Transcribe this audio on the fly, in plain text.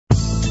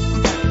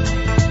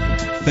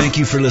Thank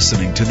you for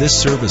listening to this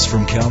service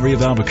from Calvary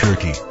of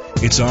Albuquerque.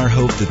 It's our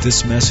hope that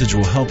this message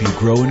will help you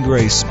grow in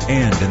grace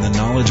and in the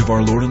knowledge of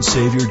our Lord and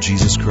Savior,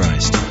 Jesus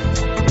Christ.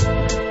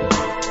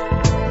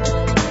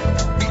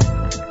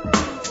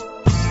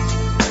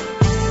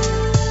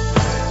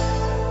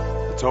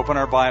 Let's open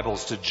our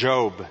Bibles to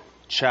Job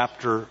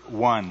chapter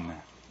 1.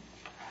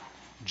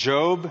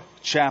 Job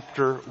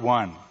chapter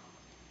 1.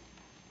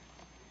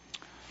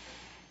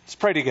 Let's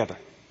pray together.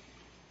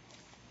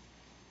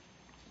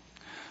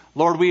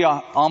 Lord, we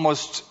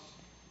almost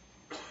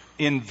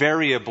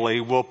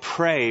invariably will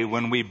pray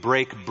when we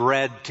break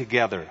bread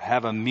together,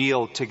 have a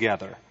meal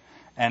together,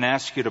 and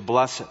ask you to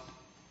bless it.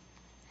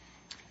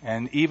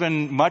 And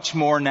even much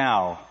more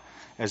now,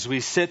 as we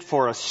sit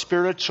for a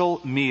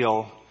spiritual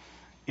meal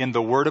in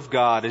the Word of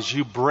God, as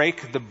you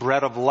break the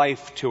bread of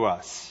life to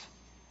us.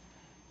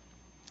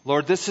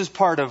 Lord, this is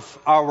part of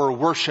our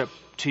worship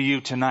to you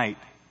tonight,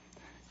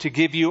 to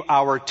give you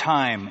our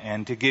time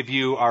and to give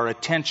you our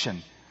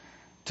attention,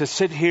 to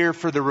sit here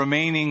for the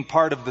remaining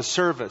part of the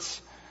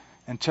service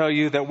and tell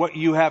you that what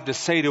you have to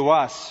say to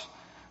us,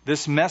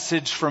 this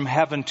message from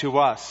heaven to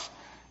us,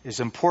 is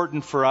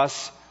important for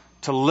us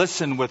to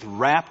listen with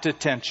rapt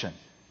attention,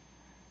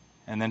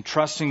 and then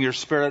trusting your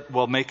Spirit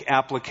will make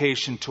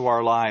application to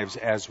our lives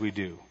as we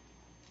do.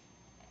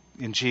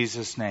 In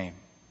Jesus' name,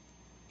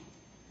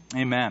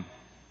 amen.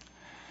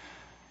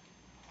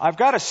 I've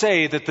got to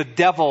say that the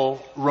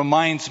devil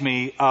reminds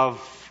me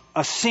of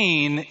a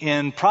scene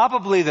in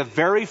probably the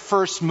very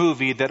first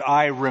movie that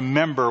I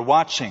remember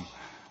watching.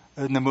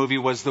 And the movie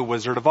was The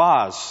Wizard of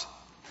Oz.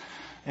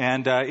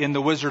 And in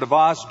The Wizard of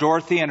Oz,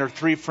 Dorothy and her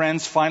three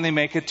friends finally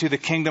make it to the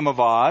Kingdom of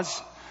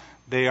Oz.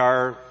 They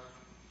are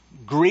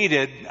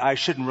greeted, I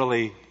shouldn't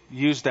really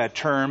use that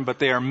term, but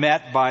they are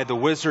met by the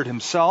wizard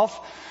himself.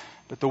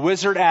 But the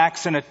wizard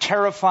acts in a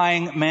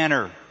terrifying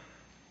manner.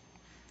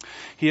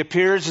 He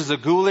appears as a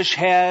ghoulish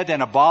head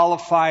and a ball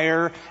of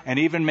fire, and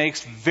even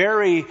makes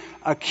very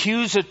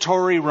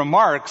accusatory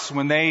remarks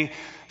when they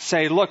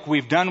say, look,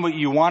 we've done what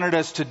you wanted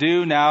us to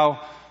do,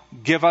 now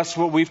give us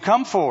what we've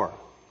come for.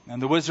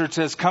 And the wizard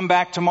says, come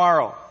back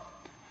tomorrow.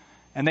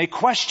 And they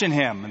question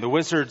him, and the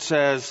wizard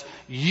says,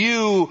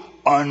 you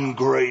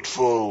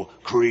ungrateful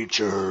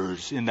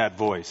creatures, in that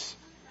voice.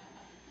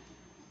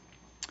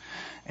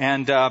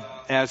 And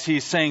as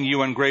he's saying,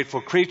 you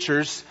ungrateful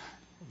creatures,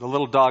 the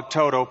little dog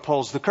Toto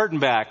pulls the curtain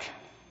back.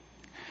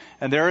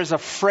 And there is a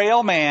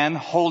frail man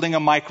holding a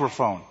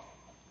microphone.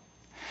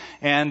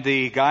 And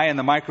the guy in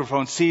the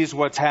microphone sees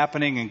what's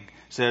happening and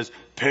says,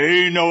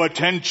 pay no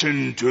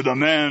attention to the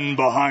man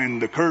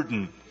behind the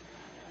curtain.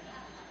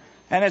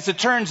 And as it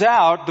turns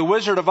out, the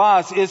Wizard of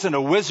Oz isn't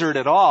a wizard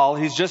at all.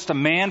 He's just a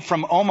man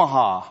from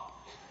Omaha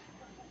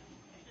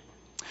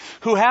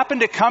who happened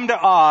to come to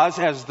Oz,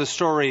 as the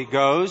story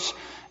goes,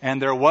 and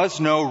there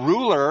was no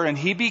ruler, and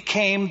he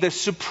became the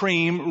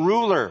supreme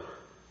ruler.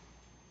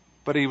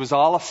 But he was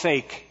all a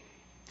fake.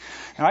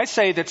 And I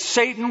say that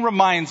Satan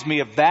reminds me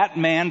of that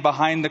man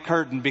behind the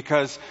curtain,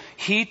 because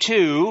he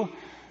too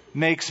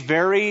makes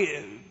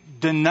very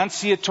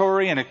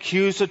denunciatory and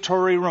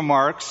accusatory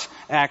remarks,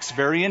 acts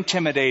very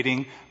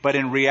intimidating, but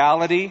in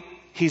reality,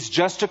 he's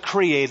just a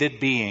created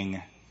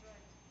being,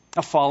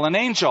 a fallen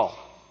angel.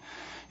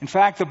 In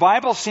fact, the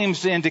Bible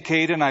seems to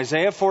indicate in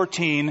Isaiah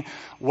 14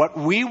 what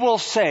we will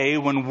say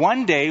when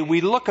one day we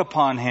look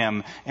upon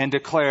him and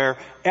declare,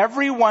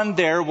 everyone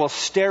there will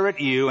stare at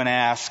you and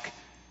ask,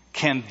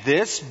 can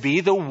this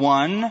be the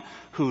one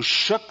who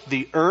shook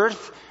the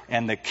earth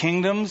and the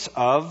kingdoms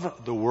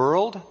of the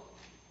world?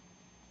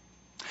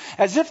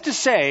 As if to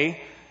say,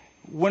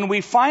 when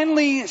we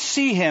finally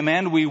see him,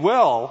 and we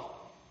will,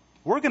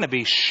 we're going to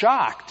be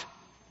shocked.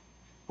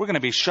 We're going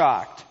to be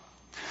shocked.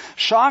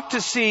 Shocked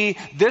to see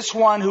this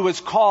one who is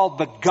called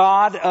the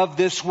God of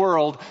this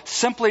world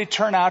simply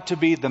turn out to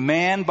be the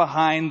man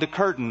behind the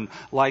curtain,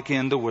 like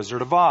in The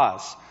Wizard of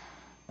Oz.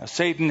 Now,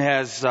 Satan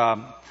has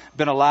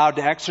been allowed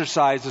to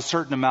exercise a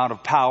certain amount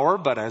of power,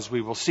 but as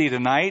we will see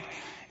tonight,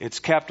 it's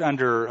kept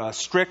under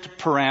strict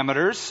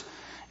parameters.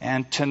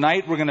 And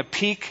tonight we're going to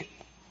peek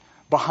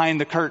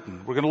behind the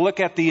curtain. We're going to look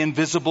at the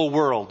invisible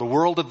world, the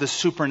world of the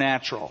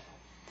supernatural.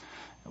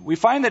 We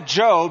find that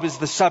Job is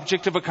the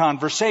subject of a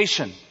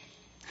conversation.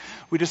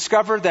 We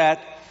discover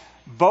that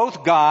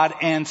both God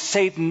and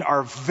Satan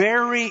are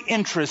very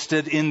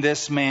interested in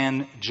this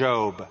man,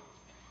 Job.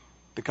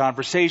 The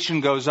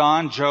conversation goes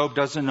on. Job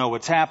doesn't know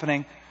what's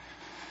happening.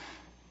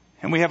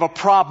 And we have a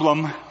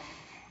problem,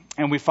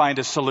 and we find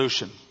a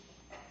solution.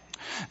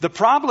 The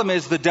problem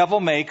is the devil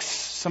makes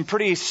some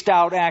pretty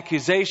stout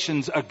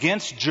accusations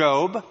against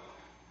Job,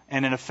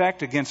 and in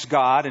effect against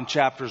God in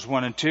chapters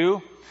 1 and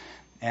 2.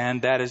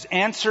 And that is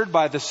answered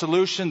by the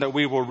solution that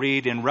we will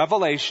read in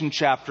Revelation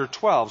chapter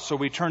 12. So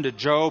we turn to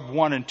Job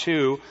 1 and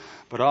 2,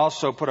 but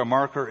also put a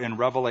marker in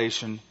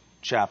Revelation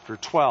chapter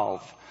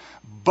 12.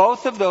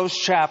 Both of those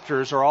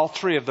chapters, or all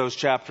three of those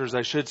chapters,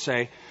 I should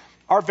say,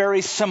 are very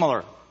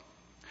similar,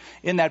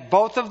 in that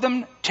both of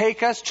them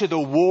take us to the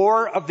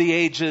war of the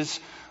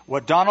ages,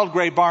 what Donald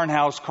Gray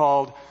Barnhouse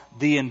called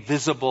the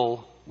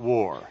invisible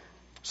war.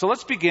 So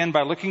let's begin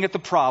by looking at the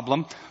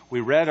problem.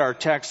 We read our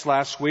text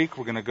last week.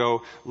 We're going to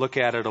go look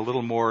at it a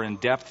little more in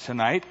depth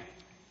tonight.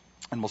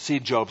 And we'll see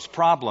Job's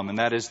problem, and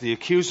that is the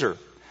accuser.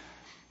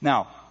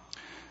 Now,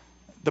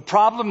 the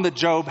problem that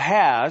Job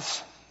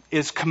has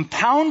is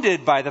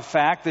compounded by the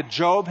fact that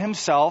Job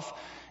himself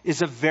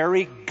is a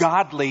very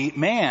godly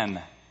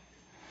man.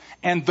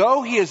 And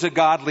though he is a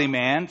godly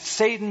man,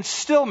 Satan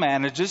still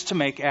manages to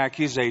make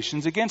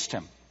accusations against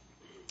him.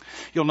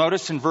 You'll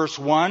notice in verse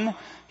 1,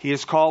 he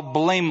is called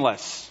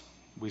blameless.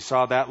 We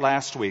saw that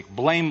last week.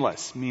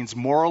 Blameless means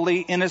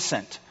morally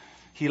innocent.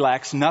 He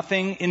lacks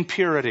nothing in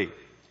purity.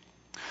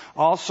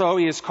 Also,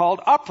 he is called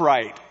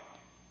upright.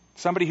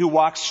 Somebody who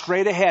walks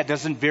straight ahead,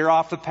 doesn't veer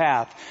off the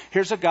path.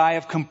 Here's a guy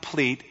of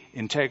complete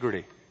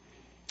integrity.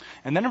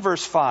 And then in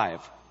verse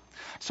 5,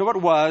 so it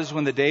was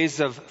when the days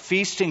of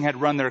feasting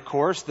had run their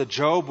course that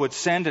Job would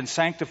send and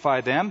sanctify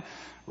them,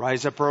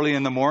 rise up early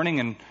in the morning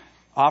and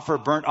offer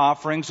burnt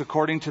offerings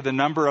according to the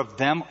number of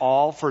them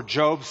all. For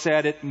Job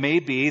said, it may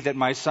be that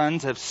my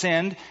sons have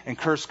sinned and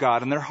cursed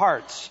God in their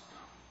hearts.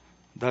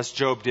 Thus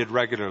Job did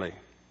regularly.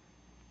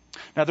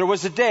 Now there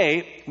was a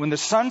day when the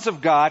sons of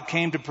God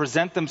came to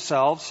present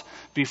themselves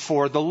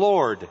before the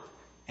Lord,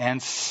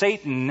 and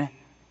Satan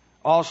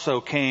also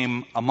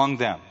came among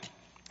them.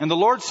 And the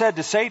Lord said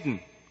to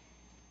Satan,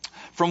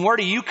 from where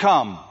do you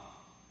come?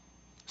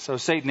 So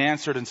Satan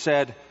answered and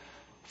said,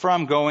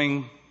 from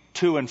going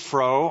to and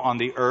fro on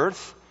the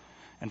earth,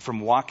 and from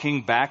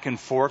walking back and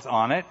forth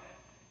on it.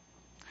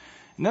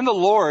 And then the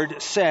Lord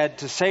said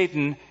to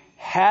Satan,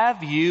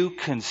 have you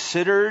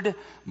considered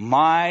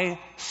my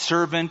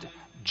servant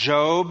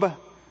Job?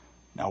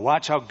 Now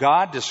watch how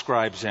God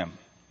describes him.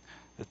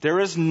 That there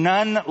is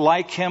none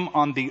like him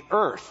on the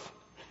earth.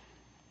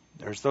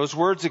 There's those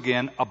words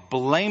again, a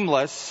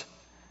blameless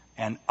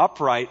and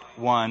upright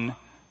one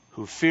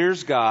who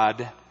fears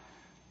God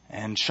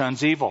and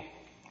shuns evil.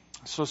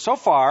 So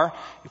far,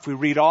 if we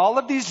read all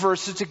of these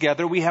verses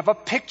together, we have a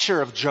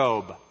picture of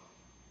Job.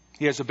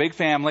 He has a big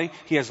family,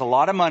 he has a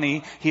lot of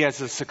money, he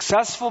has a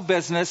successful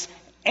business,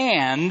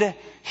 and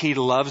he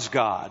loves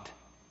God.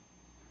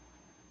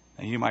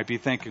 And you might be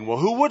thinking, well,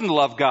 who wouldn't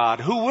love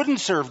God? Who wouldn't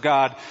serve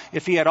God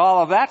if he had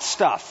all of that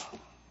stuff?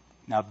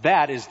 Now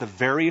that is the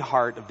very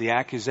heart of the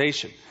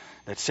accusation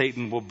that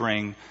Satan will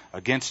bring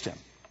against him.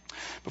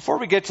 Before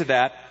we get to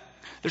that,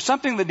 there's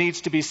something that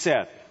needs to be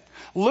said.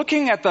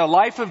 Looking at the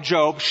life of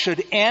Job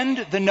should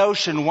end the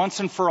notion once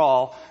and for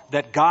all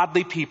that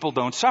godly people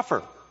don't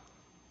suffer.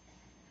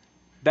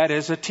 That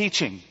is a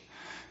teaching.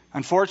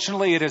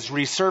 Unfortunately, it has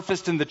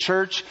resurfaced in the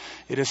church.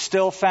 It is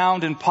still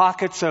found in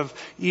pockets of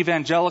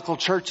evangelical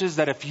churches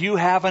that if you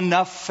have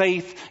enough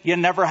faith, you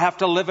never have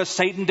to live a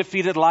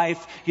Satan-defeated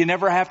life. You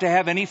never have to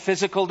have any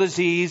physical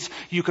disease.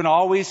 You can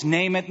always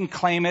name it and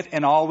claim it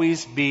and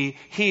always be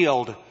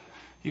healed.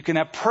 You can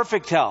have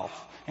perfect health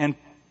and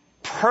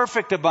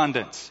perfect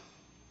abundance.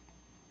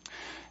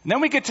 And then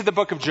we get to the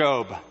book of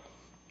Job,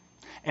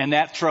 and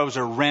that throws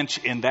a wrench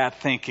in that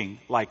thinking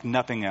like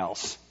nothing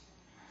else.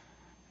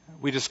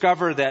 We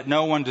discover that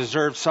no one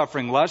deserves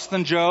suffering less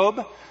than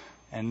Job,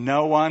 and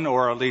no one,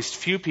 or at least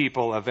few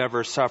people, have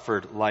ever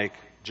suffered like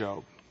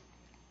Job.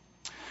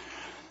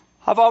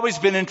 I've always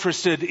been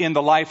interested in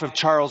the life of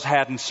Charles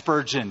Haddon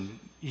Spurgeon.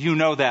 You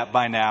know that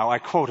by now. I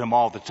quote him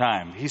all the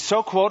time. He's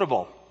so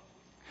quotable.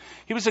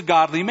 He was a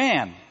godly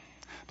man,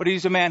 but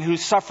he's a man who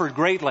suffered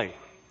greatly.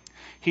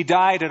 He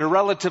died at a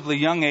relatively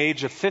young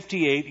age of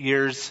 58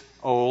 years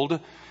old.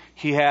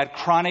 He had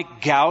chronic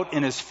gout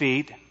in his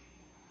feet,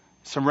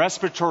 some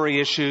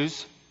respiratory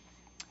issues,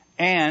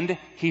 and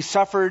he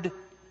suffered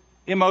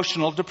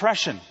emotional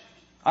depression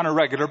on a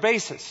regular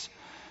basis.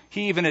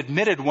 He even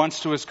admitted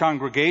once to his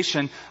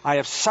congregation, I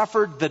have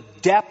suffered the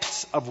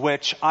depths of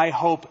which I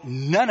hope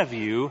none of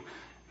you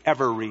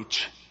ever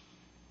reach.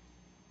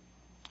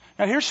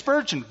 Now here's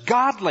Spurgeon,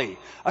 godly,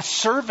 a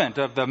servant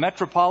of the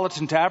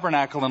Metropolitan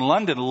Tabernacle in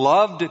London,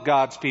 loved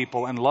God's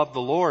people and loved the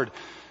Lord,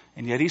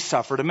 and yet he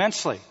suffered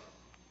immensely.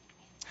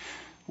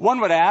 One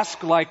would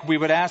ask, like we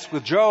would ask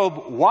with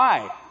Job,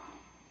 why?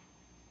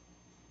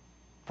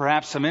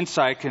 Perhaps some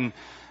insight can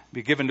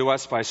be given to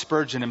us by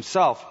Spurgeon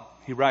himself.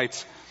 He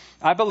writes,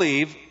 I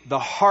believe the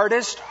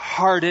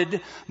hardest-hearted,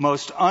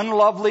 most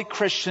unlovely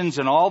Christians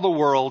in all the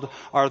world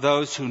are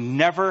those who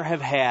never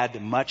have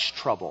had much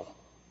trouble.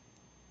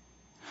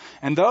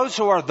 And those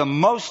who are the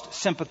most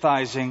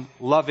sympathizing,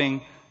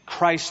 loving,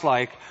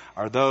 Christ-like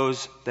are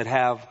those that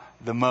have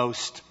the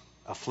most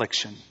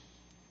affliction.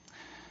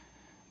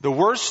 The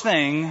worst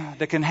thing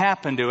that can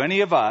happen to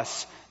any of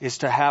us is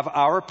to have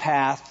our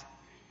path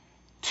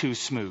too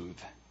smooth.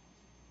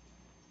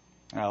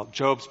 Now,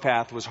 Job's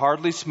path was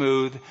hardly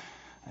smooth,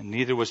 and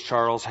neither was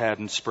Charles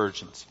Haddon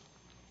Spurgeon's.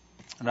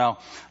 Now,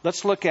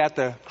 let's look at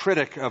the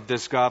critic of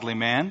this godly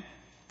man.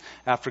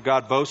 After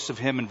God boasts of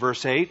him in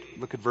verse 8,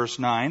 look at verse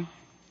 9.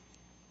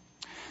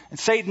 And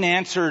Satan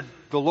answered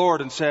the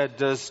Lord and said,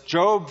 does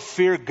Job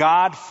fear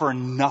God for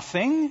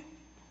nothing?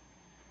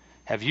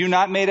 Have you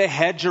not made a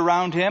hedge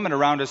around him and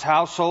around his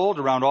household,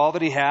 around all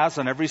that he has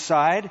on every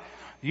side?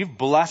 You've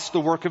blessed the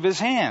work of his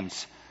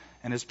hands.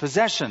 and his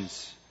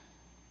possessions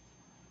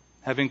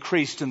have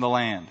increased in the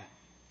land.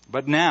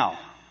 But now,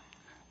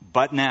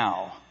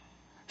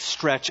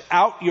 stretch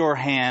out your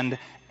hand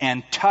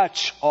and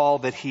touch all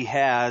that he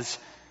has,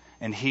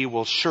 and he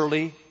will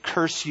surely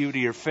curse you to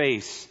your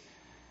face.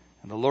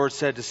 And the Lord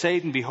said to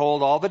Satan,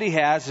 behold, all that he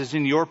has is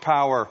in your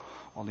power.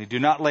 Only do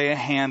not lay a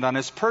hand on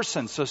his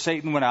person. So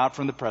Satan went out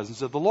from the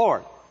presence of the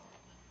Lord.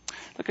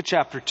 Look at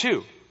chapter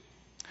 2.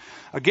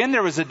 Again,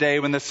 there was a day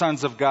when the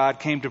sons of God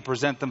came to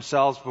present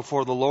themselves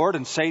before the Lord,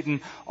 and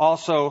Satan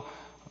also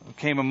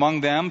came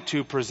among them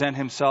to present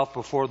himself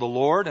before the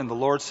Lord. And the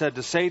Lord said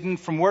to Satan,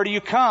 from where do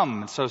you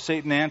come? And so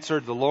Satan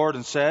answered the Lord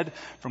and said,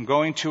 from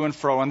going to and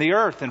fro on the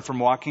earth and from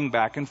walking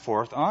back and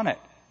forth on it.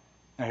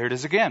 Now here it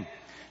is again.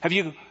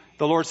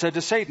 The Lord said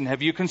to Satan,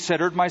 have you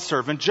considered my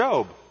servant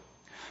Job?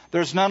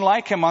 There's none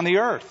like him on the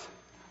earth,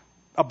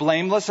 a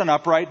blameless and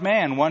upright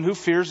man, one who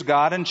fears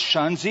God and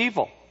shuns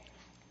evil.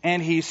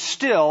 And he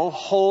still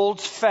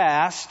holds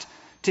fast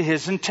to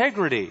his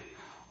integrity,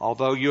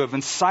 although you have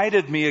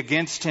incited me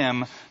against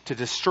him to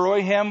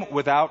destroy him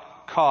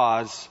without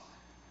cause.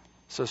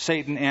 So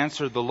Satan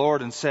answered the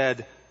Lord and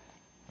said,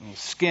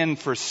 skin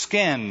for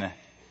skin.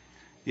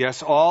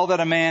 Yes, all that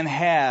a man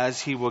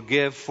has he will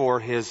give for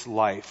his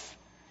life.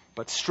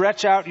 But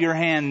stretch out your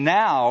hand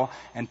now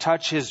and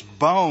touch his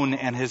bone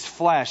and his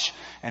flesh,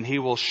 and he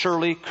will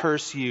surely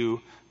curse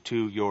you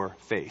to your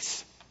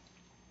face.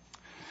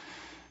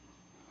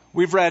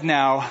 We've read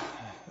now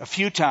a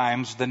few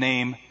times the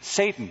name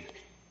Satan.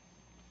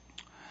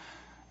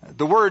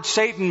 The word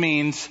Satan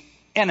means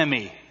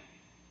enemy,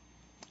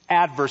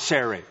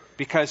 adversary,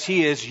 because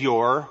he is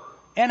your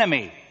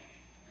enemy.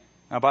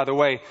 Now, by the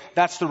way,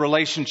 that's the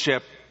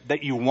relationship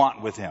that you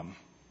want with him.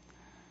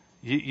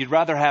 You'd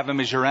rather have him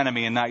as your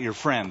enemy and not your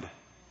friend.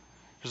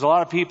 There's a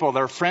lot of people that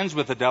are friends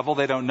with the devil.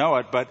 They don't know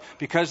it, but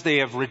because they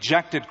have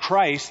rejected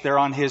Christ, they're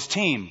on his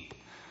team.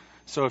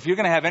 So if you're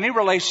going to have any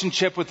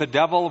relationship with the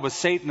devil, with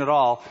Satan at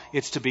all,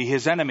 it's to be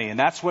his enemy. And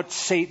that's what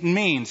Satan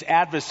means,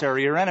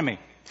 adversary or enemy.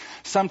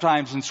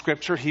 Sometimes in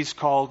Scripture, he's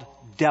called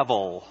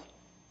devil.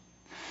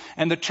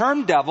 And the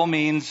term devil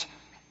means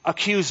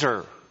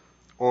accuser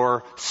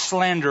or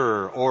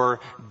slanderer or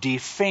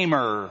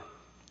defamer.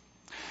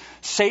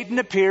 Satan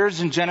appears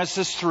in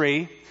Genesis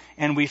 3,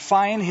 and we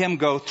find him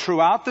go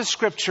throughout the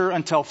Scripture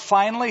until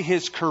finally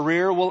his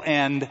career will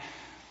end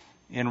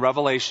in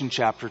Revelation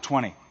chapter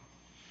 20.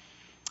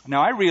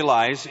 Now, I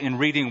realize in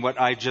reading what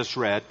I just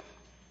read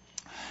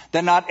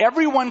that not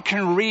everyone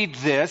can read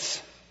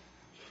this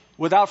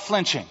without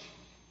flinching.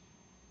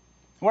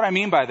 What I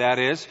mean by that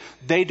is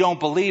they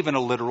don't believe in a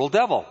literal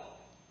devil.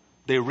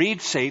 They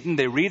read Satan,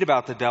 they read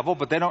about the devil,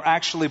 but they don't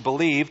actually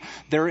believe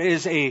there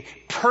is a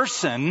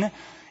person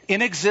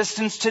in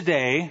existence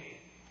today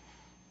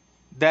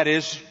that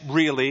is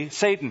really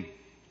Satan.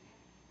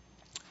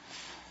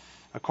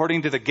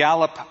 According to the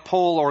Gallup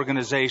poll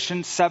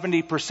organization,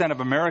 70% of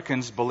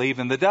Americans believe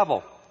in the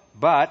devil.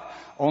 But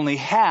only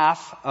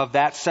half of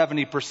that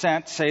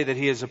 70% say that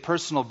he is a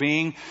personal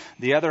being.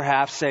 The other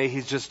half say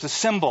he's just a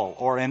symbol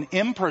or an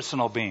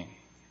impersonal being.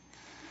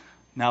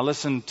 Now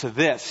listen to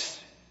this.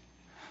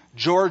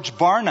 George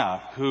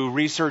Barna, who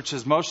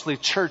researches mostly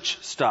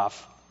church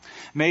stuff,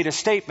 made a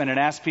statement and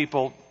asked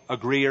people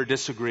agree or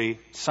disagree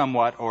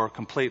somewhat or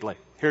completely.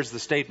 Here's the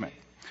statement.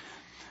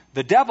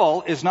 The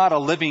devil is not a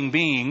living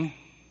being,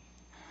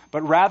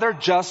 but rather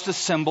just a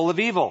symbol of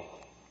evil.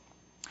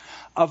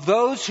 Of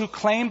those who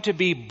claim to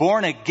be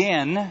born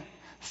again,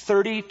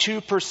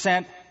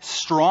 32%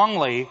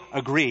 strongly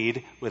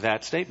agreed with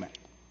that statement.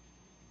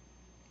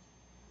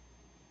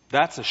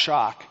 That's a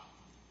shock.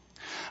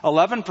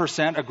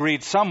 11%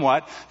 agreed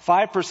somewhat,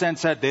 5%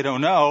 said they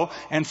don't know,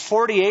 and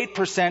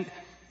 48%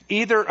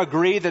 either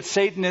agree that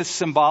Satan is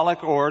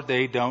symbolic or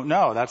they don't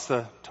know. That's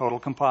the total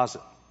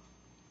composite.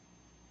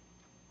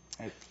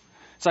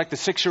 It's like the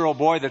 6-year-old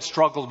boy that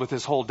struggled with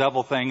this whole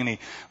devil thing, and he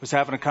was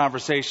having a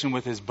conversation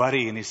with his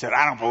buddy, and he said,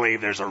 I don't believe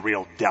there's a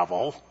real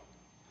devil.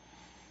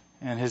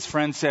 And his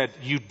friend said,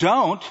 you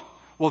don't?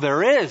 Well,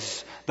 there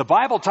is. The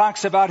Bible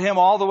talks about him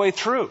all the way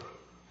through.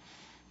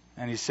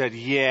 And he said,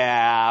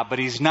 yeah, but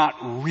he's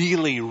not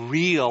really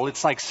real.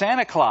 It's like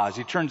Santa Claus.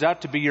 He turns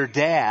out to be your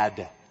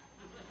dad.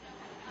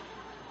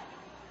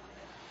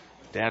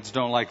 Dads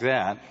don't like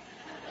that.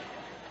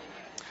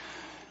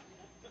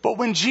 But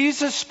when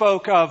Jesus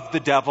spoke of the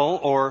devil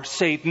or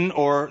Satan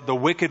or the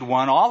wicked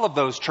one, all of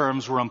those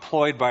terms were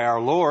employed by our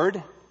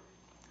Lord.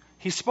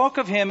 He spoke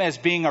of him as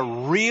being a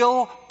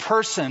real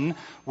person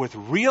with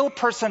real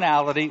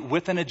personality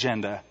with an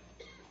agenda.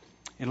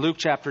 In Luke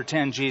chapter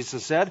 10,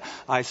 Jesus said,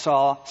 I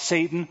saw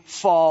Satan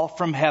fall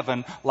from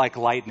heaven like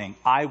lightning.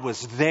 I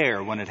was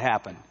there when it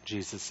happened,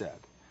 Jesus said.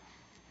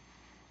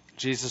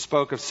 Jesus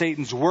spoke of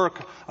Satan's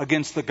work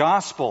against the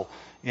gospel.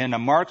 In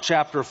Mark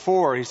chapter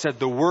 4, he said,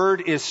 the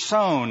word is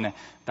sown.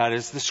 That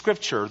is the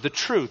scripture. The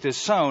truth is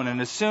sown. And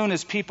as soon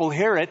as people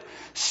hear it,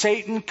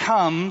 Satan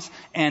comes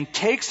and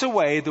takes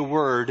away the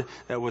word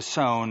that was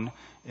sown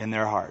in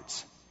their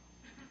hearts.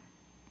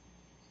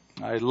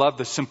 I love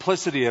the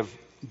simplicity of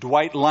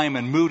Dwight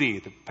Lyman Moody,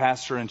 the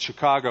pastor in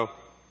Chicago.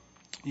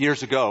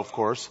 years ago, of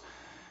course.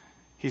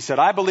 He said,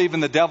 I believe in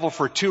the devil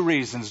for two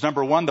reasons.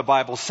 Number one, the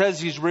Bible says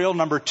he's real.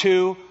 Number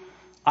two,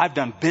 I've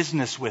done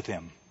business with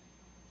him.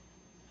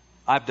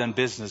 I've done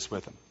business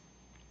with him.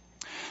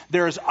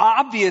 There is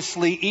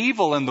obviously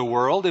evil in the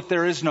world. If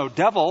there is no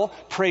devil,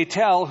 pray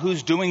tell,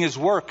 who's doing his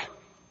work?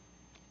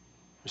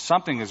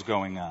 Something is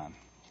going on.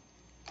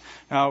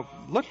 Now,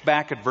 look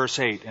back at verse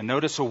 8 and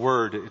notice a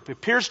word. It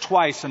appears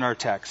twice in our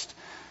text.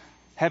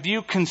 Have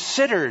you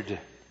considered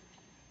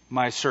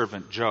my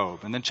servant Job?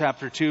 And then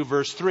chapter 2,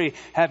 verse 3,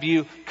 have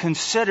you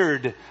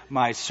considered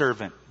my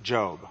servant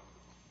Job?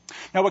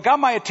 Now, what got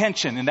my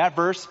attention in that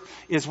verse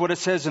is what it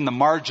says in the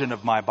margin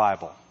of my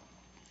Bible.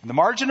 In the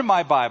margin of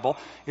my Bible,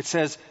 it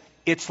says,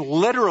 it's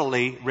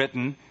literally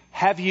written,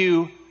 have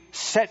you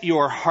set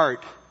your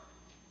heart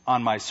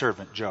on my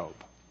servant Job?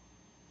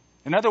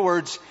 In other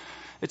words,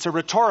 it's a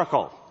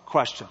rhetorical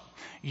question.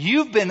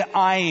 You've been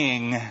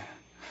eyeing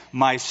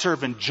my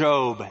servant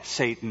Job,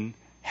 Satan,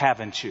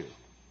 haven't you?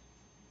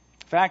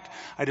 In fact,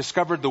 I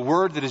discovered the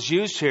word that is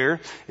used here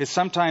is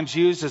sometimes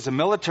used as a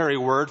military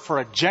word for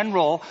a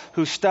general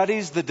who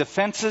studies the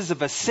defenses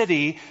of a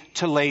city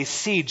to lay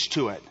siege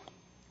to it.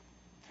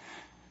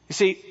 You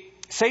see,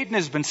 Satan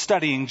has been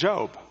studying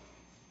Job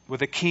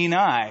with a keen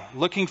eye,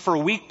 looking for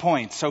weak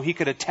points so he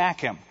could attack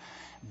him.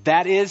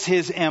 That is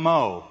his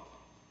M.O.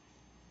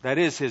 That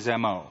is his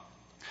M.O.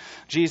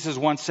 Jesus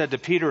once said to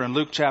Peter in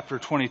Luke chapter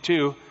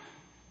 22,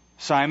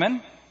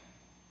 Simon,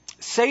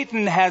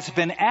 Satan has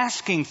been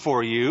asking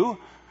for you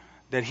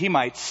that he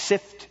might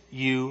sift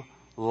you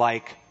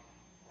like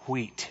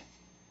wheat.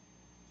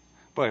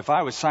 Boy, if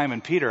I was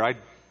Simon Peter,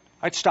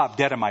 I'd stop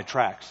dead in my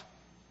tracks.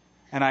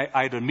 And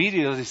I'd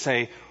immediately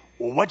say,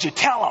 well, what'd you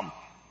tell him?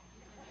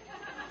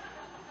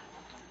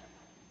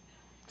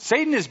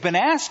 Satan has been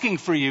asking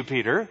for you,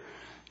 Peter.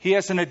 He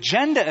has an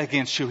agenda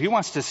against you. He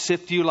wants to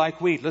sift you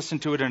like wheat. Listen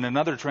to it in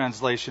another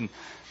translation.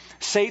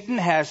 Satan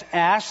has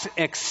asked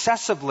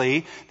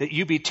excessively that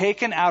you be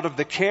taken out of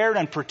the care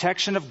and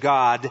protection of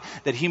God,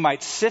 that he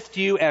might sift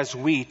you as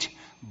wheat,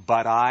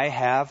 but I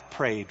have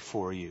prayed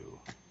for you.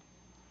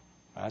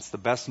 That's the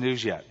best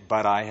news yet.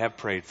 But I have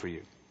prayed for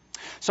you.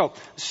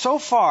 So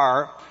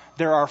far,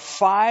 there are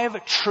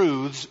 5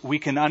 truths we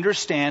can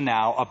understand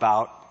now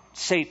about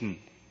Satan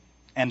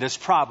and this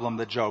problem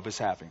that Job is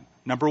having.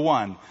 Number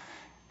 1,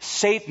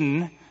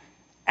 Satan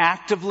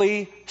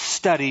actively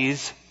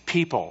studies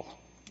people,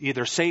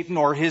 either Satan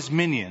or his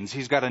minions.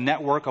 He's got a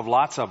network of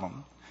lots of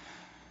them.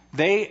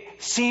 They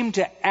seem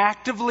to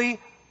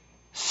actively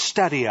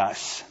study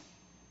us,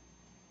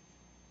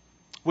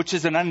 which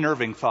is an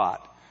unnerving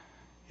thought.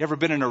 You ever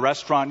been in a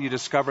restaurant and you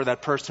discover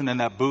that person in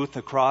that booth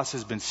across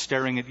has been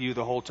staring at you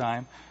the whole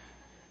time?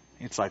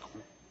 It's like,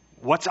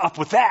 what's up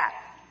with that?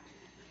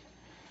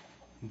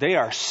 They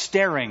are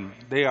staring.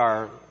 They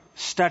are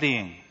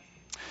studying.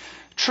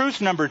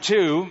 Truth number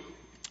 2,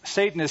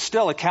 Satan is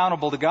still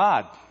accountable to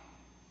God.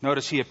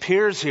 Notice he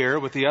appears here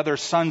with the other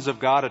sons of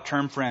God, a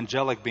term for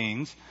angelic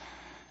beings,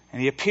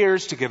 and he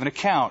appears to give an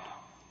account.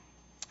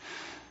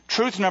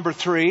 Truth number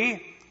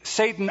 3,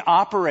 Satan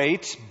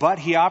operates, but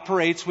he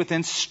operates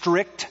within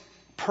strict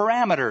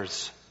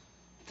parameters.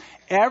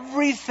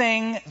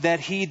 Everything that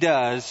he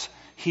does,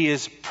 he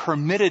is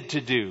permitted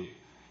to do.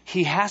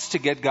 He has to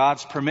get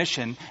God's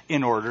permission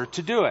in order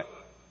to do it.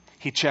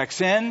 He checks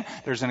in,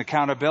 there's an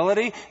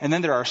accountability, and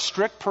then there are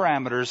strict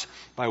parameters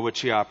by which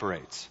he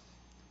operates.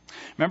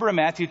 Remember in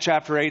Matthew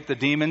chapter 8, the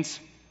demons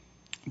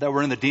that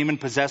were in the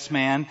demon-possessed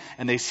man,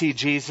 and they see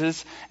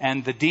Jesus,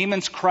 and the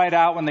demons cried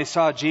out when they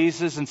saw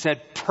Jesus and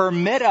said,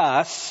 permit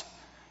us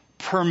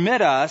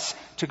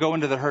to go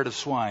into the herd of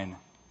swine.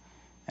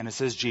 And it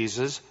says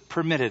Jesus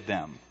permitted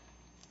them.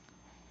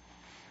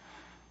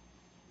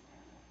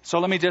 So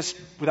let me just,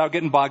 without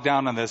getting bogged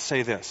down on this,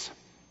 say this.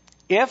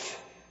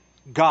 If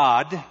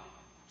God,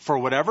 for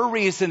whatever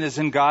reason, is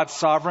in God's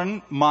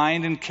sovereign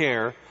mind and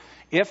care,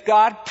 if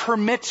God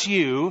permits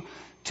you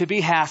to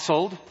be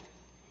hassled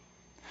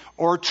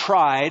or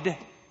tried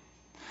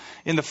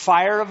in the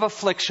fire of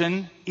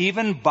affliction,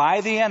 even by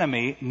the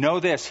enemy,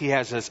 know this, he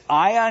has his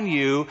eye on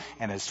you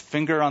and his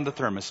finger on the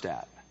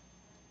thermostat.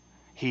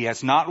 He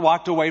has not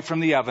walked away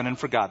from the oven and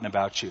forgotten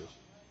about you.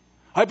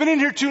 I've been in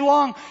here too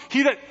long.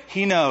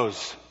 He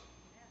knows.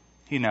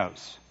 He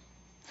knows.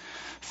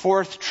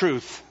 4th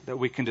truth that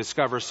we can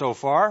discover so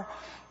far,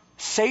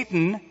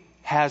 Satan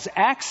has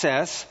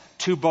access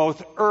to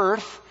both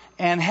earth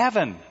and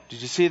heaven.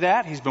 Did you see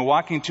that? He's been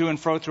walking to and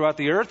fro throughout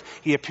the earth.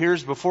 He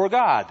appears before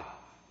God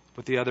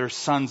with the other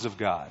sons of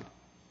God.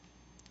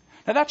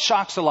 Now that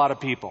shocks a lot of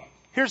people.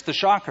 Here's the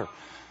shocker.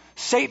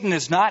 Satan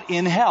is not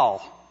in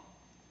hell.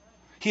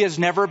 He has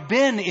never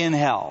been in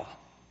hell.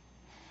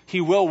 He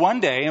will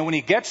one day, and when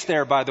he gets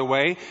there, by the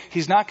way,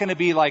 he's not going to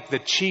be like the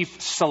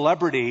chief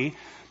celebrity.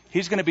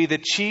 He's going to be the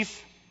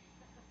chief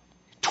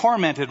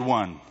tormented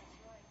one.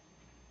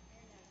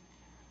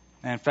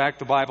 And in fact,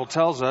 the Bible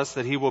tells us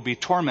that he will be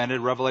tormented,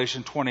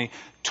 Revelation 20,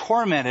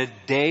 tormented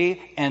day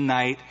and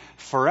night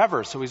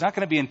forever. So he's not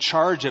going to be in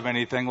charge of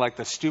anything like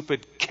the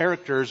stupid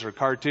characters or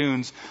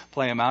cartoons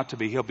play him out to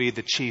be. He'll be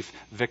the chief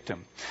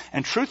victim.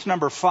 And truth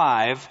number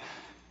 5,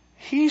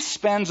 he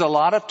spends a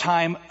lot of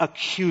time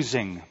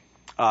accusing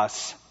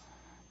us,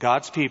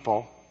 God's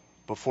people,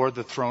 before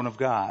the throne of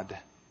God.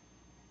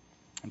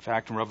 In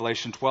fact, in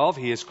Revelation 12,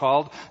 he is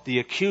called the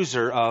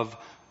accuser of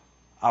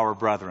our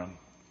brethren.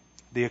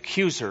 The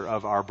accuser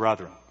of our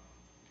brethren.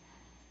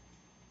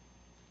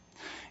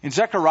 In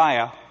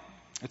Zechariah,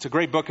 it's a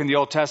great book in the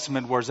Old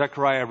Testament where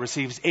Zechariah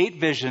receives 8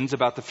 visions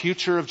about the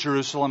future of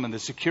Jerusalem and the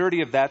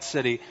security of that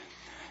city.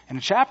 And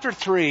in chapter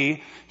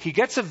 3, he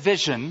gets a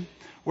vision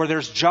where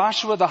there's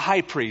Joshua the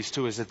high priest,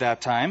 who is at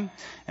that time.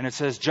 And it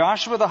says,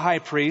 Joshua the high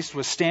priest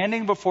was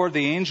standing before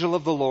the angel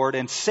of the Lord,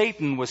 and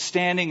Satan was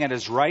standing at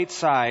his right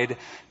side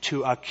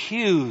to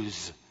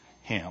accuse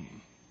him.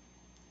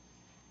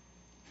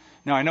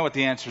 Now, I know what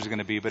the answer is going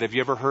to be, but have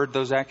you ever heard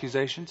those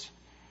accusations?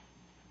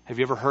 Have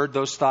you ever heard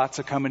those thoughts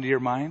that come into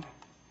your mind?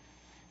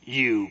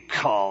 You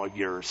call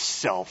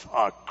yourself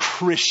a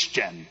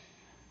Christian.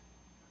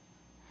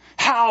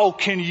 How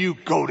can you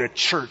go to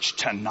church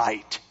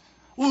tonight?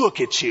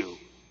 Look at you.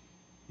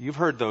 You've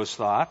heard those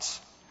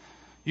thoughts.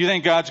 You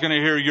think God's going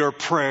to hear your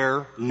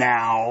prayer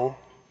now?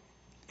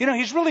 You know,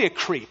 he's really a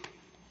creep.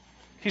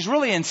 He's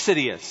really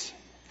insidious.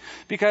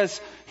 Because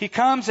he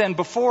comes and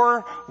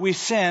before we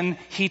sin,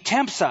 he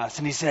tempts us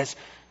and he says,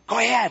 go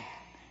ahead,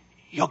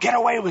 you'll get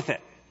away with it.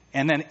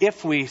 And then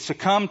if we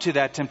succumb to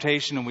that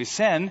temptation and we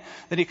sin,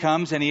 then he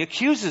comes and he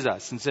accuses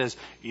us and says,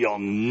 you'll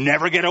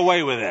never get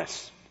away with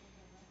this.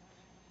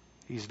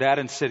 He's that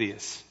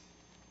insidious.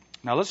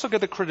 Now let's look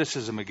at the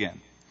criticism again.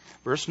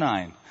 Verse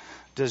 9.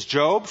 Does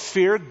Job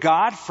fear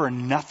God for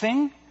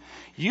nothing?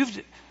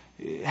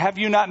 Have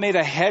you not made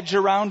a hedge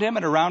around him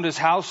and around his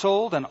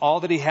household and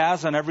all that he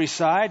has on every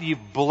side?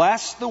 You've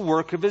blessed the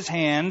work of his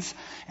hands,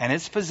 and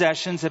his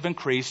possessions have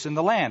increased in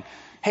the land.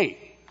 Hey,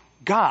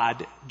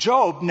 God,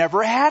 Job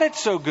never had it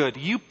so good.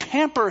 You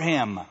pamper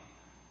him.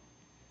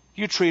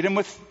 You treat him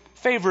with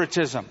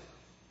favoritism.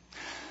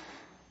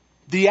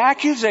 The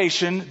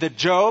accusation that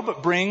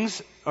Job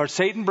brings, or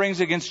Satan brings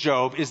against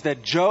Job, is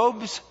that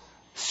Job's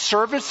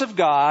service of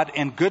God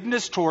and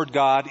goodness toward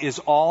God is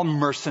all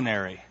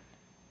mercenary.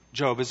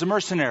 Job is a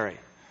mercenary.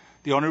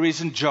 The only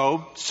reason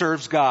Job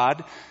serves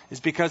God is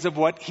because of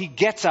what he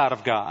gets out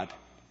of God.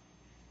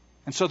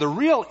 And so the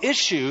real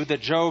issue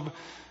that Job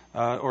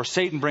or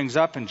Satan brings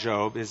up in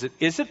Job is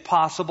it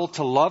possible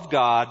to love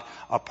God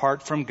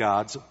apart from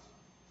God's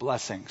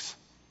blessings?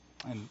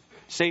 And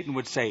Satan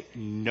would say,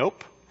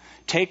 nope.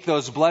 Take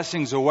those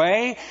blessings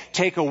away,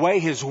 take away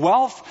his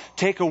wealth,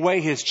 take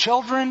away his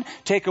children,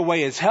 take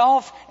away his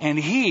health, and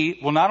he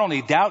will not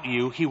only doubt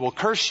you, he will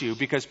curse you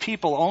because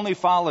people only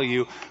follow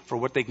you for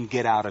what they can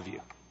get out of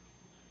you.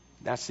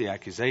 That's the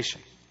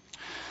accusation.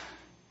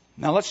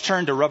 Now let's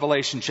turn to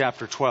Revelation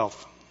chapter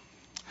 12.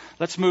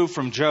 Let's move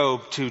from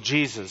Job to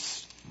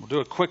Jesus. We'll do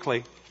it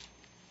quickly.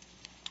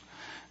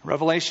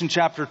 Revelation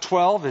chapter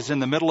 12 is in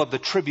the middle of the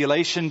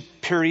tribulation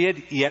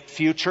period, yet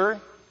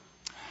future.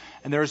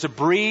 And there's a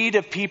breed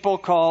of people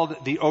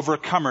called the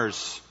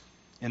overcomers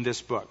in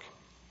this book.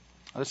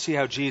 Let's see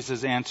how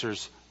Jesus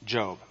answers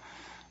Job.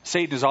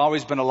 Satan has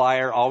always been a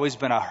liar, always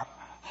been a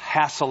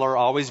hassler,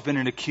 always been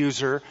an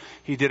accuser.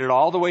 He did it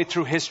all the way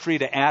through history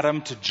to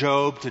Adam, to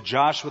Job, to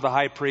Joshua the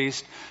high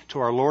priest, to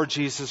our Lord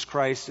Jesus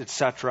Christ,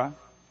 etc.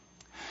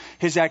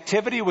 His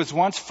activity was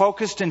once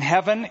focused in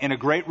heaven in a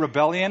great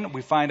rebellion.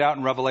 We find out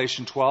in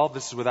Revelation 12.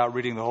 This is without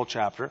reading the whole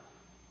chapter.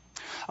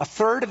 A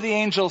third of the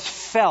angels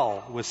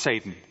fell with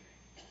Satan.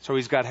 So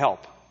he's got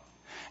help.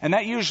 And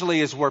that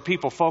usually is where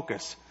people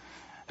focus.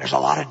 There's a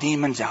lot of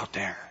demons out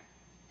there.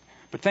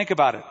 But think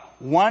about it.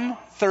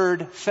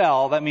 1/3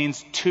 fell. That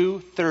means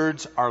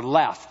 2/3 are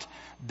left.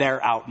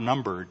 They're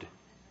outnumbered.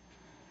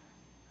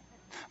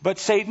 But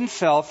Satan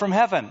fell from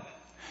heaven.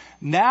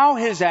 Now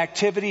his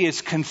activity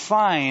is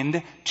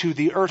confined to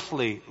the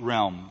earthly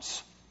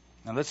realms.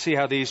 Now let's see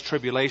how these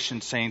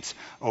tribulation saints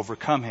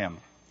overcome him.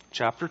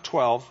 Chapter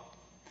 12,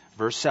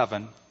 verse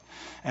 7.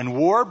 And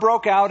war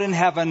broke out in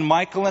heaven.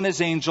 Michael and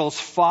his angels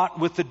fought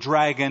with the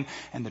dragon,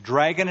 and the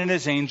dragon and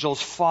his angels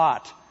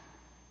fought.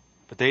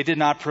 But they did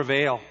not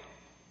prevail.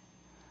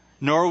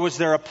 Nor was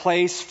there a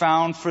place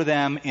found for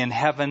them in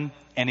heaven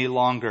any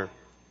longer.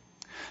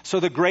 So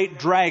the great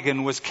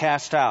dragon was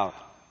cast out,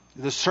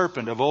 the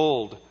serpent of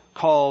old,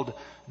 called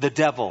the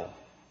devil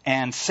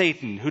and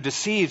Satan, who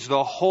deceives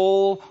the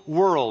whole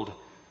world.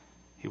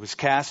 He was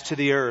cast to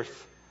the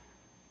earth,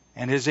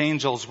 and his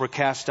angels were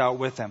cast out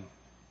with him.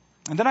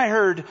 And then I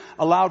heard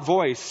a loud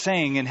voice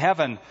saying in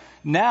heaven,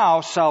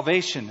 now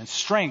salvation and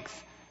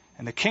strength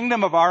and the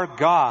kingdom of our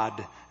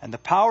God and the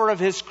power of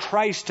his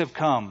Christ have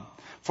come.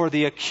 For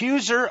the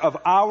accuser of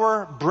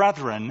our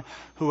brethren,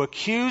 who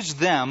accused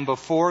them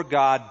before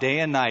God day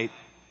and night,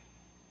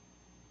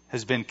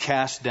 has been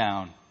cast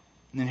down.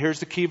 And here's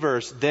the key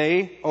verse.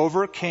 They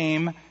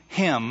overcame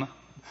him,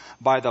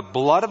 by the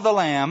blood of the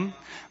Lamb,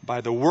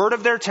 by the word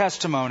of their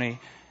testimony,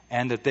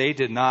 and that they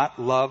did not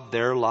love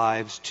their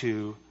lives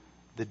to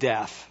the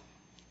death.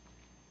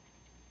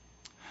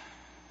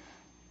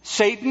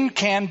 Satan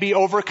can be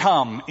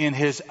overcome in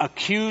his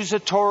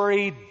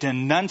accusatory,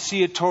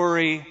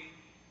 denunciatory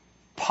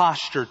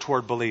posture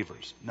toward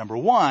believers. Number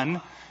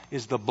one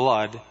is the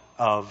blood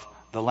of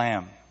the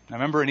Lamb. Now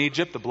remember, in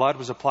Egypt, the blood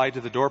was applied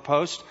to the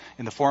doorpost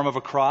in the form of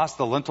a cross,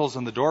 the lintels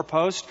and the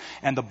doorpost,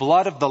 and the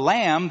blood of the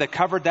Lamb that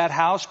covered that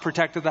house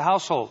protected the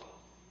household.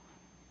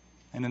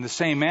 And in the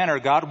same manner,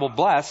 God will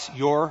bless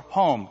your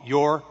home,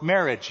 your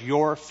marriage,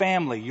 your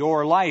family,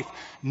 your life,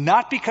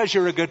 not because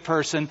you're a good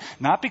person,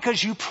 not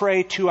because you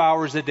pray 2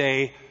 hours a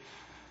day,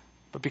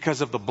 but because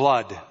of the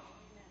blood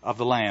of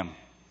the Lamb.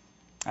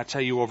 That's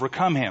how you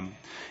overcome him.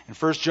 In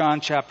 1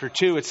 John chapter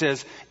 2, it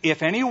says,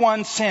 if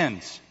anyone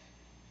sins,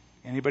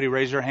 anybody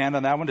raise your hand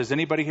on that one? Does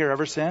anybody here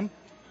ever sin?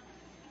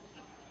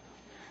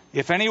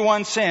 If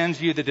anyone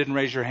sins, you that didn't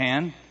raise your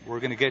hand, we're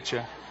going to get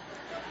you.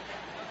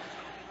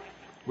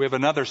 We have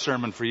another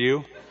sermon for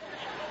you.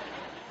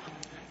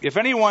 If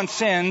anyone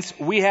sins,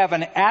 we have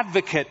an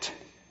advocate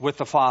with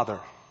the Father,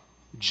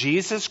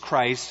 Jesus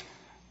Christ,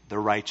 the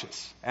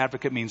righteous.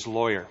 Advocate means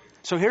lawyer.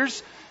 So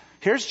here's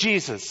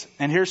Jesus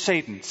and here's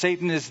Satan.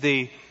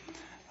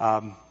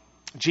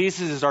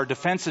 Jesus is our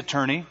defense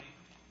attorney.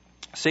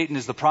 Satan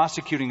is the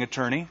prosecuting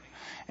attorney.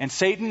 And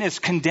Satan is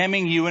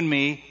condemning you and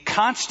me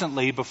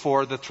constantly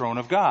before the throne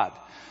of God.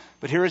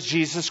 But here is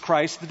Jesus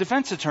Christ, the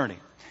defense attorney.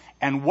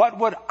 And what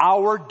would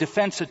our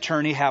defense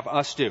attorney have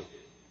us do?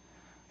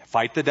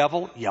 Fight the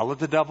devil, yell at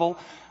the devil,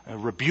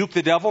 rebuke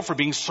the devil for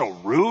being so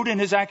rude in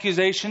his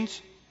accusations?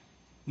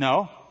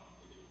 No.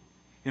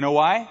 You know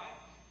why?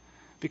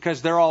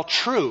 Because they're all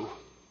true.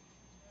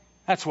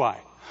 That's why.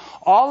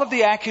 All of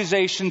the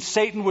accusations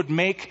Satan would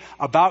make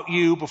about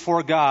you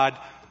before God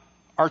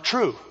are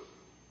true.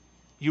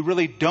 You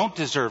really don't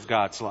deserve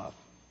God's love.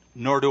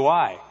 Nor do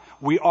I.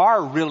 We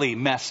are really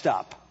messed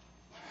up.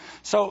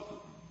 So,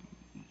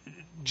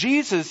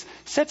 Jesus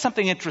said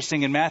something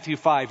interesting in Matthew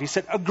 5. He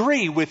said,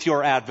 agree with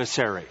your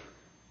adversary.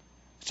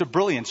 It's a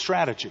brilliant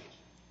strategy.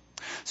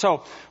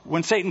 So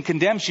when Satan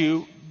condemns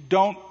you,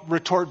 don't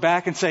retort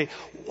back and say,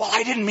 well,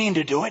 I didn't mean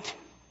to do it.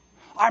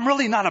 I'm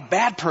really not a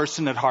bad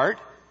person at heart.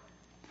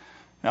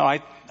 No, I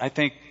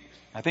think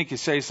you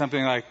say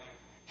something like,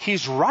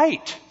 he's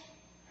right.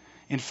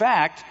 In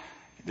fact,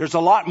 there's a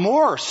lot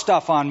more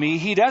stuff on me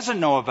he doesn't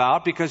know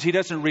about because he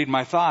doesn't read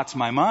my thoughts,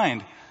 my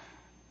mind.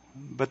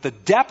 But the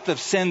depth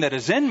of sin that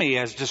is in me,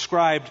 as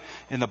described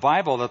in the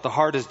Bible, that the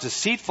heart is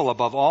deceitful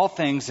above all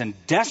things and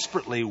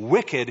desperately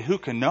wicked, who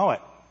can know it?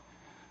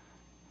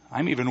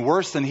 I'm even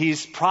worse than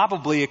he's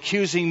probably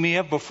accusing me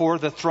of before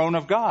the throne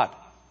of God.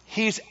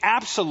 He's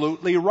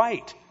absolutely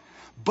right.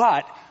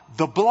 But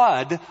the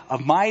blood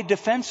of my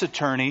defense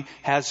attorney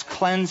has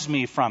cleansed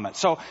me from it.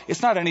 So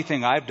it's not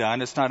anything I've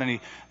done. It's not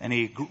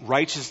any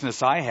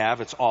righteousness I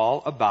have. It's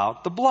all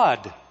about the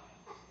blood.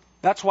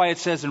 That's why it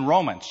says in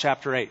Romans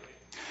chapter 8,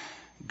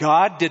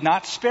 God did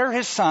not spare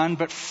his son,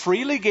 but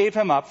freely gave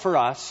him up for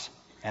us.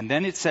 And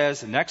then it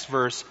says, the next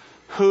verse,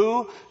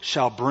 who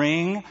shall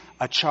bring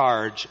a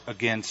charge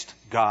against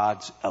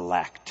God's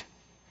elect?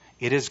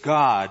 It is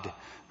God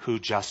who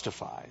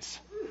justifies.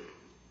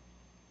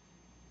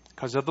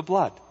 Because of the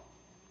blood.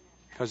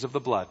 Because of the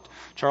blood.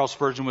 Charles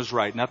Spurgeon was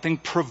right. Nothing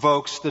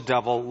provokes the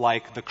devil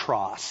like the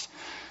cross.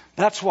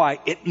 That's why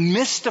it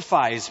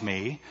mystifies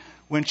me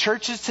when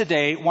churches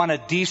today want to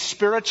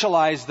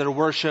despiritualize their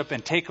worship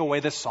and take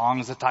away the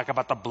songs that talk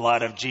about the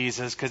blood of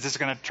Jesus because it's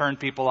going to turn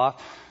people off.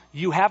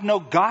 You have no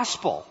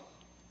gospel.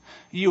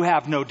 You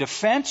have no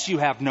defense. You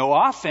have no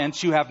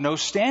offense. You have no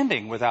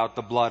standing without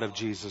the blood of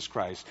Jesus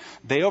Christ.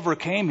 They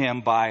overcame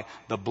him by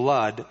the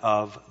blood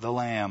of the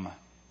Lamb.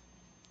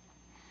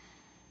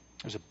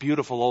 There's a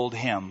beautiful old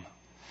hymn.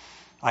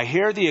 I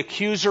hear the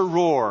accuser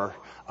roar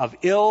of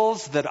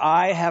ills that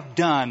I have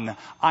done.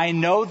 I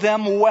know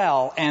them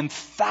well and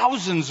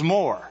thousands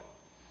more.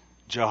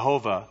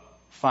 Jehovah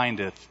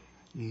findeth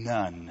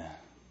none.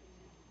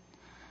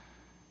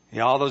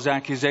 Yeah, all those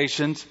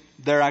accusations,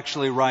 they're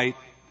actually right.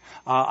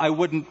 I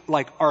wouldn't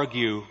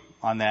argue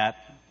on that.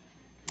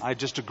 I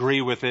just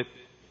agree with it.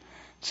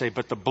 Say,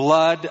 but the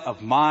blood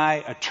of my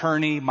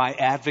attorney, my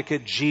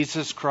advocate,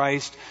 Jesus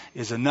Christ,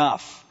 is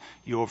enough.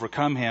 You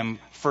overcome him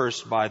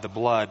first by the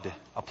blood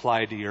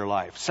applied to your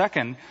life.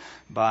 Second,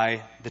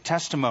 by the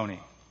testimony.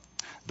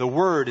 The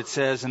word, it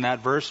says in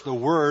that verse, the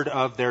word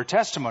of their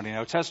testimony.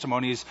 Now,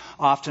 testimony is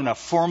often a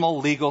formal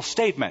legal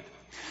statement.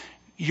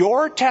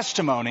 Your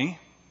testimony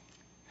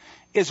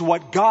is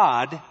what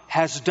God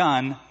has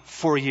done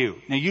for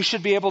you. Now, you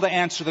should be able to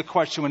answer the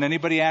question when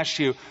anybody asks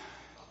you,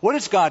 what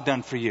has God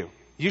done for you?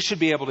 You should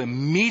be able to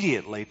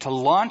immediately to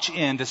launch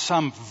into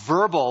some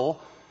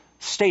verbal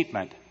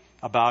statement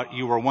about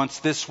you were once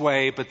this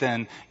way, but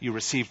then you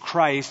received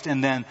Christ,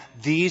 and then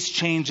these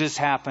changes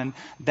happen.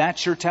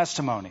 That's your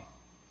testimony.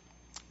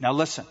 Now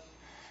listen,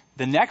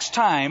 the next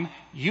time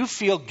you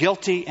feel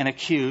guilty and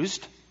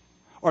accused,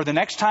 or the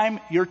next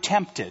time you're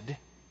tempted,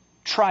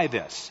 try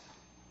this.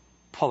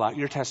 pull out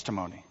your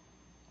testimony.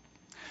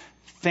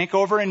 Think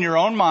over in your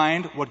own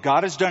mind what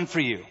God has done for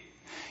you.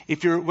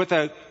 If you're with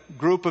a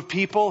group of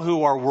people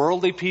who are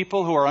worldly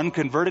people, who are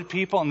unconverted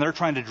people, and they're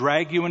trying to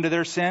drag you into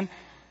their sin,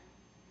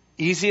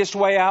 easiest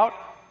way out,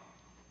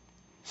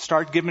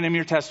 start giving them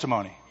your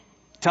testimony.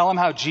 Tell them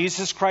how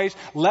Jesus Christ,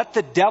 let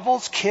the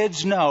devil's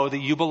kids know that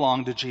you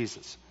belong to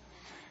Jesus.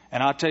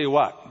 And I'll tell you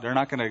what, they're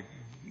not going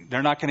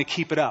to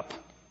keep it up.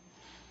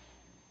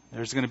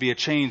 There's going to be a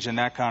change in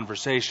that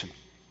conversation.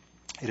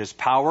 It is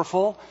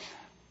powerful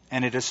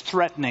and it is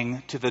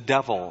threatening to the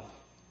devil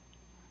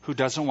who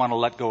doesn't want to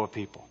let go of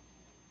people.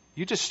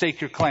 You just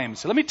stake your claim and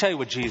say, let me tell you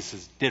what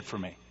Jesus did for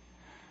me.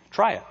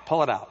 Try it.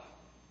 Pull it out.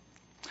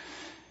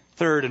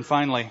 Third and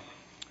finally,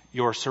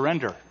 your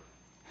surrender.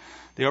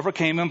 They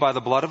overcame him by the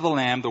blood of the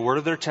Lamb, the word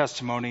of their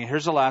testimony.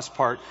 Here's the last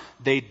part.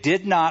 They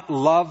did not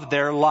love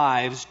their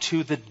lives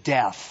to the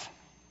death.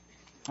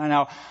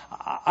 Now,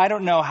 I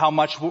don't know how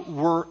much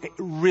we're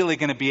really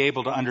going to be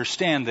able to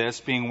understand this,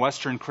 being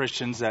Western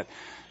Christians that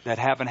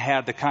haven't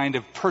had the kind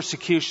of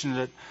persecution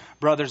that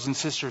brothers and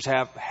sisters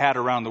have had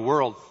around the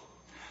world.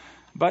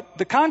 But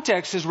the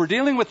context is we're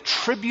dealing with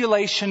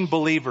tribulation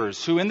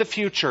believers who in the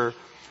future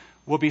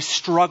will be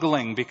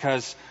struggling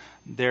because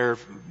their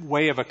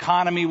way of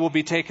economy will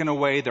be taken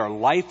away, their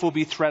life will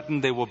be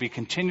threatened, they will be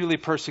continually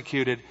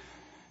persecuted.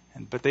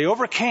 But they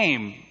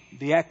overcame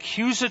the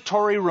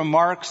accusatory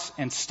remarks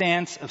and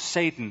stance of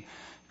Satan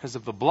because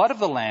of the blood of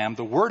the Lamb,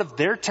 the word of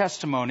their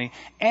testimony,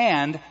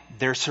 and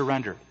their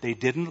surrender. They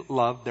didn't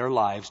love their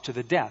lives to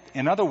the death.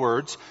 In other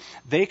words,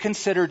 they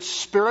considered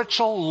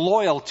spiritual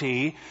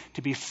loyalty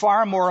to be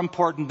far more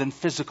important than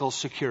physical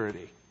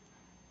security.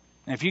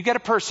 And if you get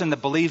a person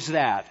that believes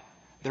that,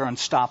 they're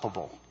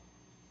unstoppable.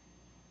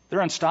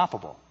 They're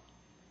unstoppable.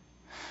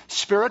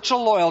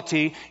 Spiritual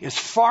loyalty is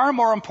far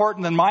more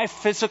important than my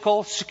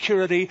physical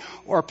security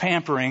or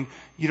pampering.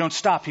 You don't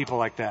stop people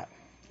like that.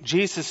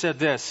 Jesus said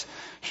this,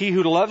 he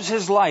who loves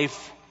his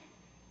life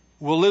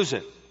will lose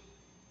it.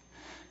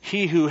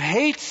 He who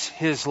hates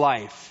his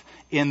life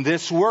in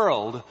this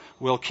world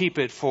will keep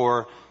it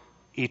for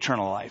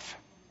eternal life.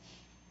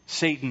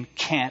 Satan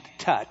can't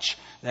touch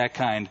that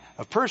kind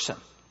of person.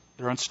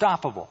 They're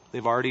unstoppable.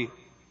 They've already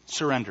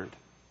surrendered.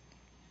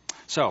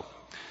 So,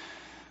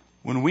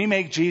 when we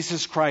make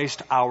Jesus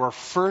Christ our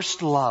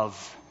first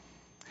love,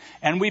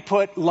 and we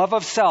put love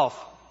of self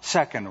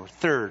second or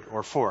third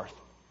or fourth,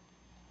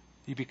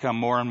 you become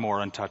more and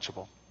more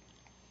untouchable.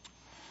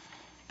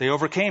 They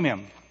overcame him.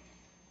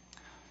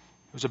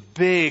 It was a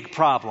big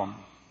problem.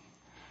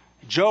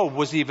 Job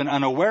was even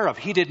unaware of.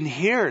 He didn't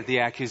hear the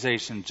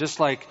accusation, just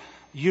like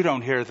you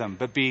don't hear them.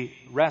 But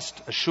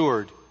rest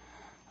assured,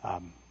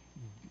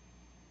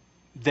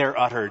 they're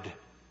uttered.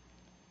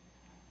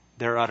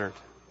 They're uttered.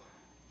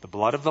 The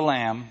blood of the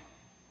Lamb,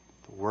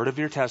 the word of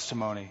your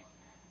testimony,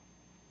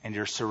 and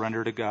your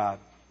surrender to God.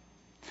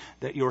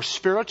 That your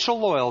spiritual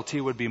loyalty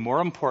would be more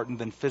important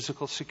than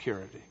physical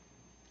security.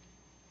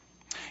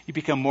 You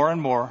become more and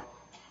more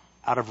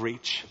out of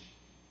reach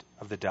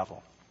of the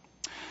devil.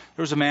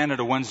 There was a man at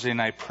a Wednesday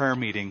night prayer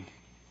meeting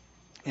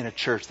in a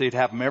church. They'd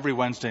have him every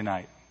Wednesday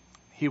night.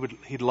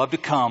 He'd love to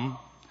come,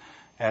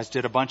 as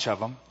did a bunch of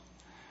them.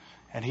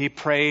 And he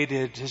prayed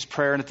his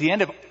prayer. And at the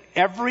end of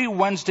every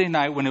Wednesday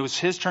night, when it was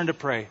his turn to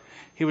pray,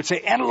 he would say,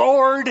 and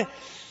Lord,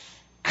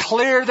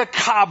 clear the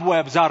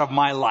cobwebs out of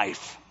my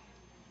life.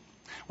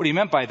 What he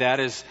meant by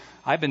that is,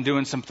 I've been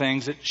doing some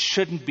things that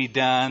shouldn't be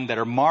done, that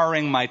are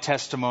marring my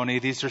testimony.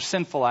 These are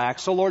sinful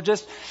acts. So Lord,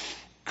 just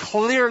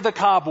clear the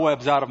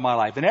cobwebs out of my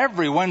life. And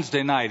every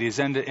Wednesday night, he's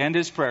end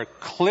his prayer,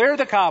 clear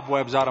the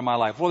cobwebs out of my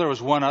life. Well, there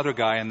was one other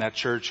guy in that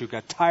church who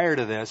got tired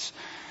of this.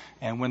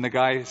 And when the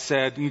guy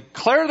said,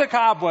 clear the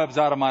cobwebs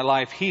out of my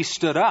life, he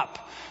stood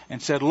up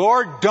and said,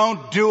 Lord,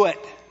 don't do it.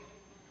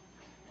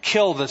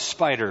 Kill the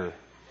spider.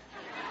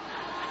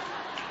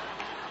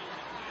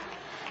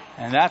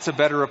 And that's a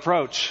better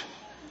approach.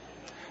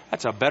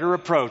 That's a better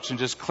approach than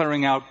just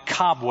clearing out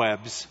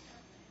cobwebs.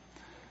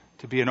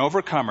 To be an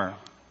overcomer.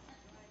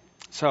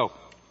 So,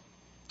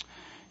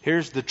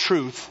 here's the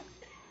truth,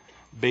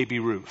 Baby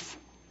Ruth.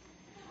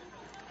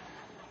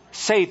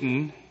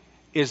 Satan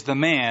is the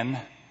man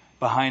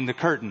behind the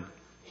curtain.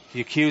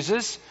 He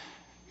accuses,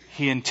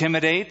 he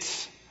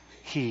intimidates,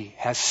 he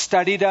has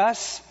studied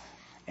us,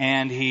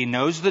 and he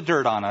knows the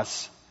dirt on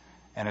us,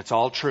 and it's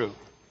all true.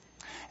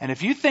 And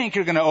if you think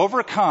you're going to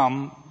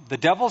overcome the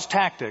devil's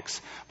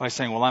tactics by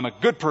saying, well, I'm a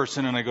good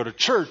person and I go to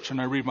church and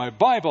I read my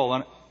Bible,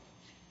 and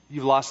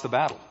you've lost the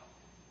battle.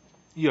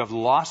 You have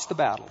lost the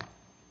battle.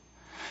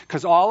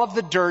 Because all of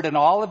the dirt and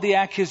all of the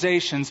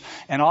accusations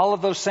and all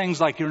of those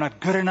things like you're not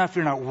good enough,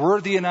 you're not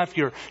worthy enough,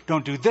 you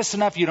don't do this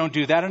enough, you don't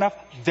do that enough,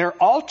 they're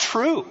all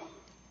true.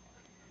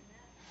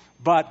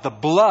 But the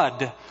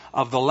blood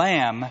of the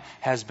Lamb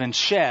has been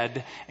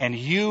shed, and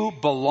you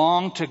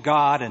belong to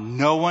God, and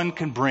no one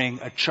can bring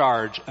a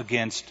charge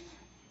against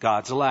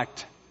God's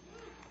elect.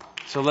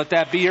 So let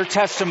that be your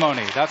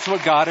testimony. That's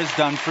what God has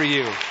done for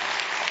you.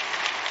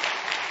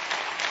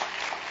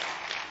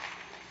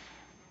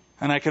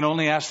 And I can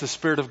only ask the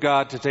Spirit of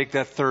God to take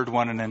that third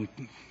one and then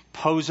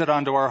impose it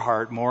onto our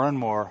heart more and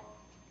more.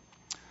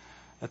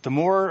 That the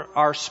more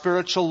our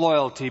spiritual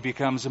loyalty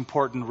becomes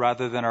important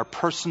rather than our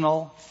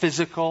personal,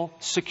 physical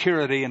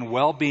security and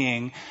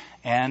well-being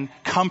and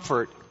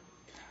comfort,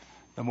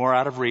 the more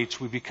out of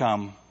reach we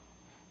become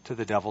to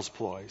the devil's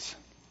ploys.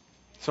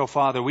 So,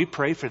 Father, we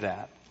pray for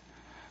that.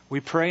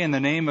 We pray in the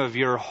name of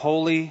your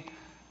holy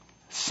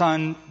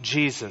Son,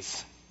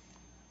 Jesus,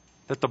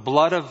 that the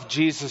blood of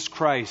Jesus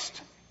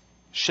Christ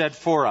shed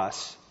for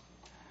us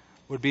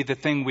would be the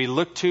thing we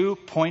look to,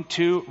 point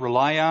to,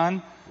 rely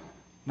on.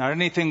 Not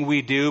anything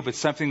we do, but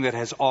something that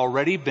has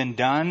already been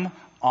done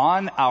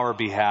on our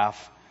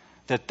behalf.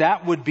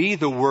 That would be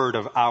the word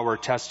of our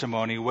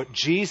testimony, what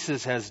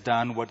Jesus has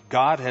done, what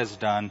God has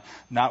done,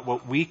 not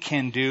what we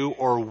can do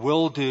or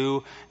will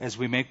do as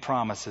we make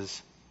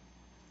promises.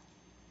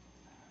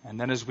 And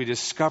then as we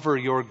discover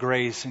your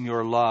grace and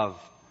your love,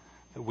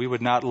 that we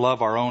would not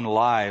love our own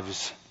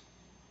lives.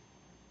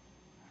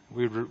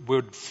 We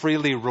would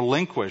freely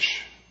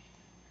relinquish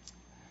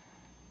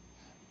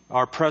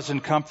our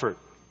present comfort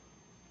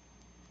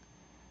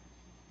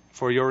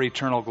for your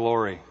eternal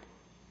glory.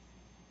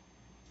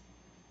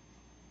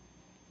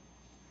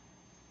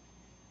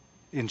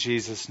 In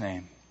Jesus'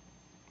 name,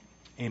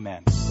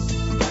 amen.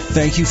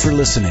 Thank you for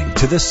listening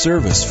to this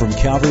service from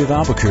Calvary of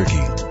Albuquerque.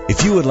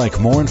 If you would like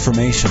more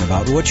information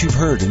about what you've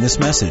heard in this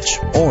message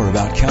or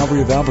about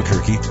Calvary of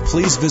Albuquerque,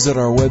 please visit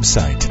our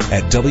website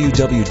at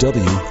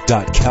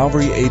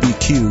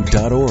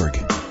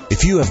www.calvaryabq.org.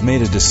 If you have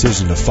made a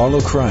decision to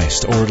follow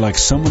Christ or would like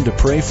someone to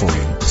pray for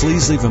you,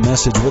 please leave a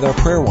message with our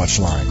Prayer Watch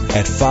line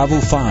at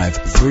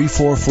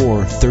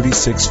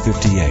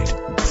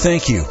 505-344-3658.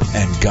 Thank you,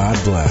 and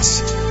God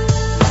bless.